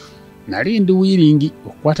ng'omuntu nali ndi wiringi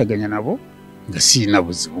okukwataganya nabo nga sirina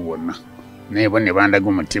buzibu bwonna naye bo ne bandaga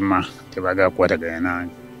omutima tebaagala kukwataganya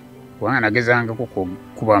nange kubanga nagezangako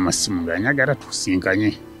kuba amasimu nga nyagala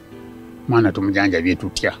tusinkanye mwana tumujanjabye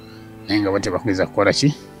tutya naye nga bo tebakwiza kukola ki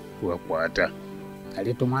kubakwata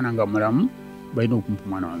naleeta omwana nga mulamu balina okumpa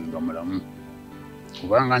omwana wange nga mulamu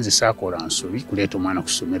kubanga nze saakola nsobi kuleeta omwana ku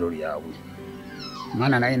ssomero lyabwe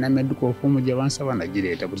omwana naye na medical form gye bansaba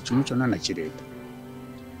nagireeta buli kimu kyonna nakireeta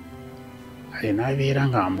ale n'abeera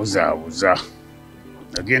nga mbuzaabuza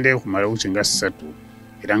nagendayo kumala wuki nga 3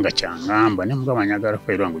 era nga kyaŋŋamba ne mugamba nyagala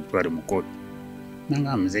Fayiro wange ogitwale mu kooti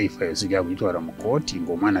nanga muzeeyi Fayiro sijja kugitwala mu kooti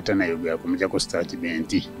ng'omwana tanayogera kumujjako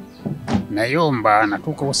statement naye omba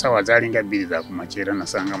natuukawo ssaawa zaalinga 2 za kumakyera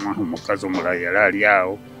nasanga omukazi omulala yali ali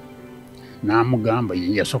awo n'amugamba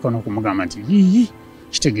yasooka n'okumugamba nti yiyi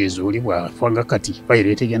kitegeeza oli bw'afanga kati Fayiro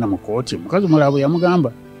etegenda mu kooti omukazi omulala bwe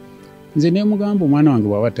yamugamba nze ne mugamba omwana wange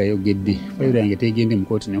bw'aba tayogedde Fayiro yange tegende mu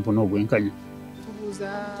kooti nempona obwenkanya tubuuza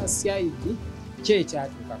Saidi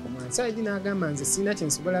kyekyatuuka ku mwana Saidi n'agamba nze sirina kye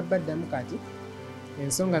nsobola baddamu kati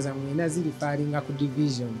ensonga zammwe ziri faalinga ku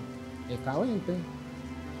division ekawempe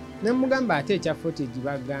nemugamba ate ekya footage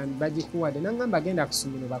bagikuwadde nagamba agenda ku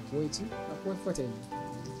ssomero bakuwe ki bakuwe footage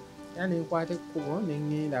era nenkwata ekkubo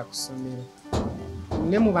neŋŋenda ku ssomero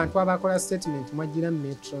ne mu bantu abakola statement mwajjiramu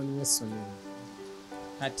metron w'essomero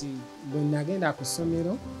kati bwe nagenda ku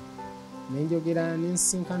ssomero nenjogera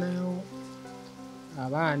nensinkanayo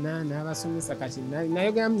abaana n'abasomesa kati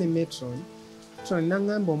nayogeramu ne metron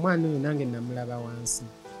naŋŋamba omwana oyo nange namulaba wansi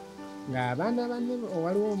ng'abaana banne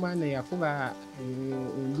waliwo omwana yakuba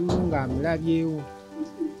endulu ng'amulabyewo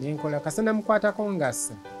nenkola kasa namukwatako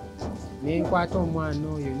ngassa nenkwata omwana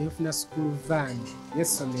oyo nenfuna school van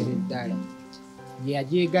y'essomero eddala gye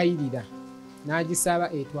yagyegayirira n'agisaba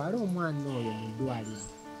etwale omwana oyo mu ddwaliro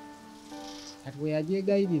kati bwe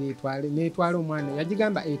yagyegayirira n'etwala omwana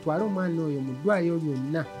yagigamba etwale omwana oyo mu ddwaliro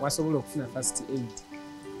lyonna wasobola okufuna first aid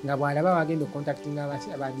nga bw'alaba wagenda ocontactinga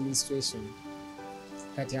aba administration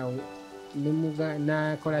kati awo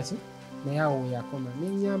nakola ki naye awo weyakoma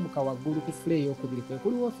nenyambuka waggulu ku fule ey'okubiri kwe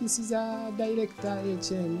kuli ofiisi za director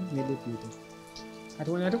HM ne deputy kati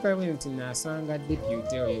wenatukayo nti nasanga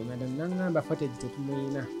deputy oyo madam naŋŋamba footage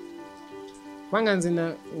tetumuyina kubanga nze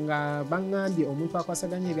nga baŋŋambye omuntu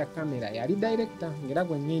akwasaganya ebya kamera yali director ngera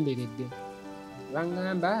gwe ŋŋenderedde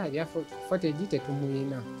baŋŋamba ebya footage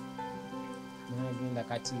tetumuyina nagenda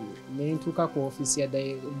kati nentuuka ku ofiisi ya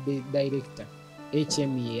director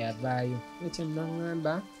HM ye yavaayo HM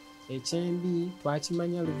naŋŋamba ekyembi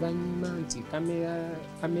twakimanya luvannyuma nti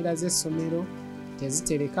kamera z'essomero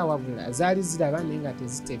tezitereka wabula zaali ziraba naye nga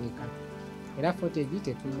tezitereka era footage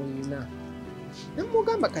tetumuyina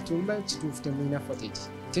nemugamba kati mba kituufu temuyina footage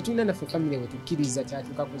tetulina naffe famire we tukkiriza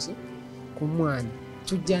kyatuuka kuki ku mwana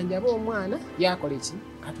tujjanjaba omwana yakola ki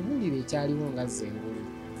katubulire ekyaliwo nga zengulu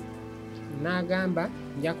n'agamba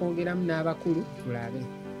nja kwogeramu n'abakulu tulabe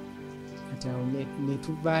kati awo ne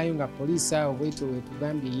tuvaayo nga poliisi awo bwetyo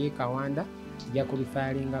wetugambye ye Kawanda ejja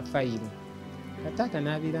kubifaalinga Fayiro kataata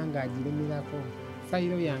n'abeera ng'agiremerako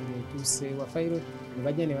Fayiro yange etuuseewa Fayiro ne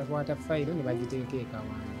bajja ne bakwata Fayiro ne bagiteeka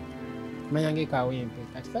eKawanda manya ng'ekawempe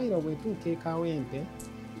kati Fayiro bwetuuka ekawempe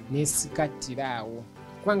n'esikattira awo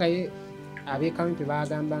kubanga ye ab'ekawempe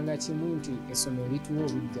baagambanga kimu nti essomero lituwa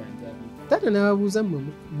obujjanjabi taata n'ababuuza mmwe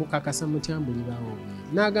mukakasa mutyambulirawo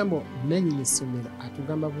n'agamba nannyini essomero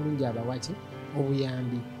atugamba bulungi abawaki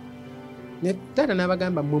obuyambi ne taata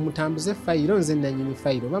n'abagamba mmwe mutambuze Fayiro nze nannyini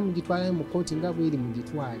Fayiro oba mugitwalayo mu kooti nga bweri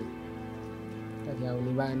mugitwale kati awo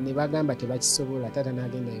ne bagamba tebakisobola taata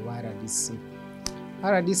n'agenda ewa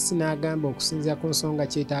RDC n'agamba okusinziira ku nsonga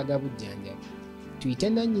kyetaaga bujjanjabi tuyite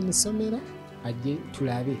nannyini ssomero ajje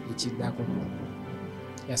tulabe ekiddako.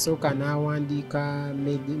 Yasooka n'awandiika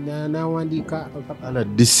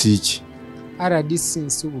RDC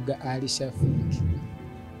Nsubuga Ali Shafiiki.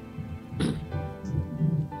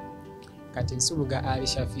 Kati Nsubuga Ali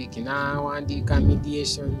Shafiiki n'awandiika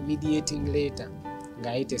mediating letter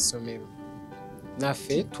ng'ayita essomero.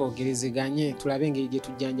 Naffe twogerezeganye tulabe engeri gye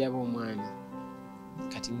tujjanjaba omwana.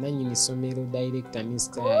 Kati nannyini ssomero director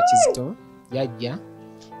Mr. Kizito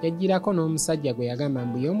yajjirako n'omusajja gwe yagamba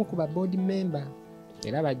mbu y'omu ku ba board member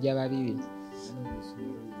era bajja babiri.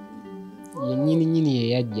 Ye nnyini ye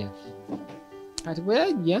yajja. Kati bwe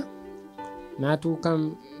yajja n'atuuka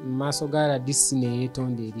mu maaso ga RDC ne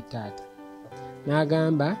yeetonda eri taata.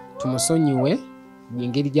 N'agamba tumusonyiwe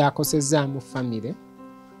engeri gy'akosezzaamu famire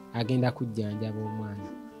agenda kujjanjaba omwana.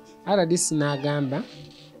 RDC n'agamba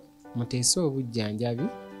muteese obujjanjabi,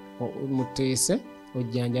 muteese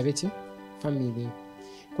ojjanjabe ki famire.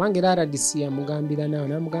 Kubanga era RDC yamugambira nawe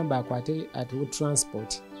n'amugamba akwate atuwa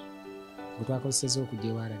transport gwe twakozesezza okujja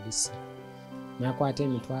ewa RDC. N'akwata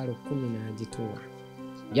emitwalo 10 n'agituwa.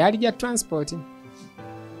 Gyali gya transport.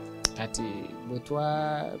 Kati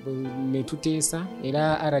bwe tuteesa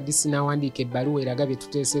era RDC n'awandiika ebbaluwa eraga bye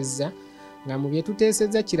tuteesezza nga mu bye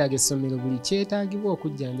tuteesezza kiraga essomero buli kyetaagibwa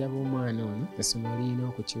okujjanjaba omwana ono essomero lirina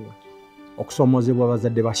okukiwa. Okusoomozebwa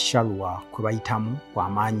abazadde ba Sharuwa kwe bayitamu kwa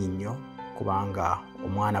maanyi nnyo kubanga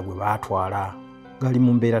omwana gwe baatwala gali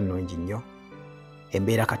mu mbeera nnungi nnyo.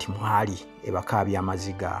 Embeera kati mwali ebakaabya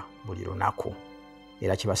amaziga buli lunaku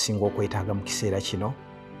era kibasinga okwetaaga mu kiseera kino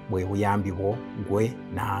bwe buyambi bwo gwe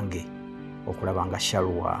nange okulaba nga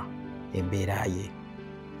Sharuwa embeera ye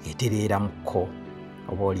etereeramukko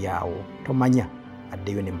oba oliawo tomanya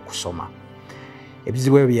addeyo ne mu kusoma.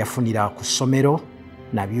 Ebizibu ebyo bye yafunira ku ssomero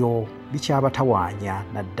nabyo bikyabatawaanya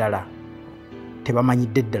naddala.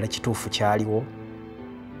 Tebamanyidde ddala kituufu kyaliwo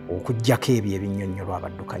okuggyako ebyo ebinnyonnyolwa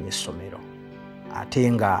abaddukanya essomero.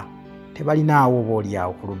 Ate nga tebalinaawo oba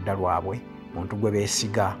oliawo ku ludda lwabwe muntu gwe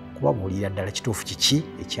beesiga kubabuulira ddala kituufu kiki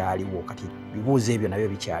ekyaliwo. Kati bibuuzo ebyo nabyo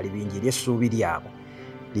bikyali bingi. Eryessuubi lyabo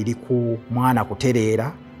liri ku mwana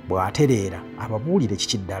kutereera, bw'atereera ababuulire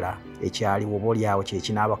kiki ddala ekyaliwo oba oliawo kye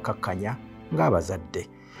kinaabakkakkanya ng'abazadde.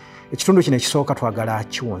 Ekitundu kino ekisooka twagala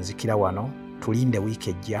kiwunzikira wano. Tulinde wiiki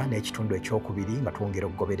ejja n'ekitundu ekyokubiri nga twongera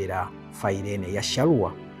okugoberera fayiro eno eya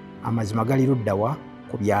Sharuwa. Amazima gali luddawa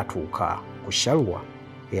ku byatuuka ku Sharuwa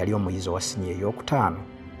eyali omuyizi owa siniya ey'okutaano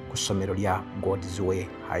ku ssomero lya Godswe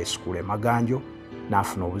High School e Maganjo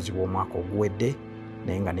n'afuna obuzibu omwaka oguwedde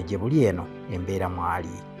naye nga ne gye buli eno embeera mwali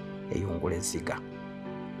eyungula ezziga.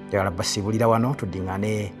 Njagala basiibulira wano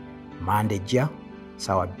tuddiŋŋane Mande ejja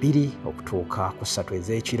ssaawa 2 okutuuka ku 3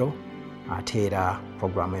 ez'ekiro ate era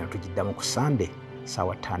puroguramu eno tugiddamu ku Sande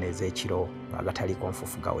ssaawa 5 ez'ekiro ng'agataliiko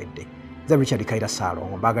nfuufu gawedde. Nze Richard Kayiira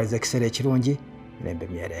Ssalongo mbaagaliza ekiseera ekirungi, mirembe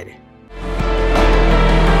myereere.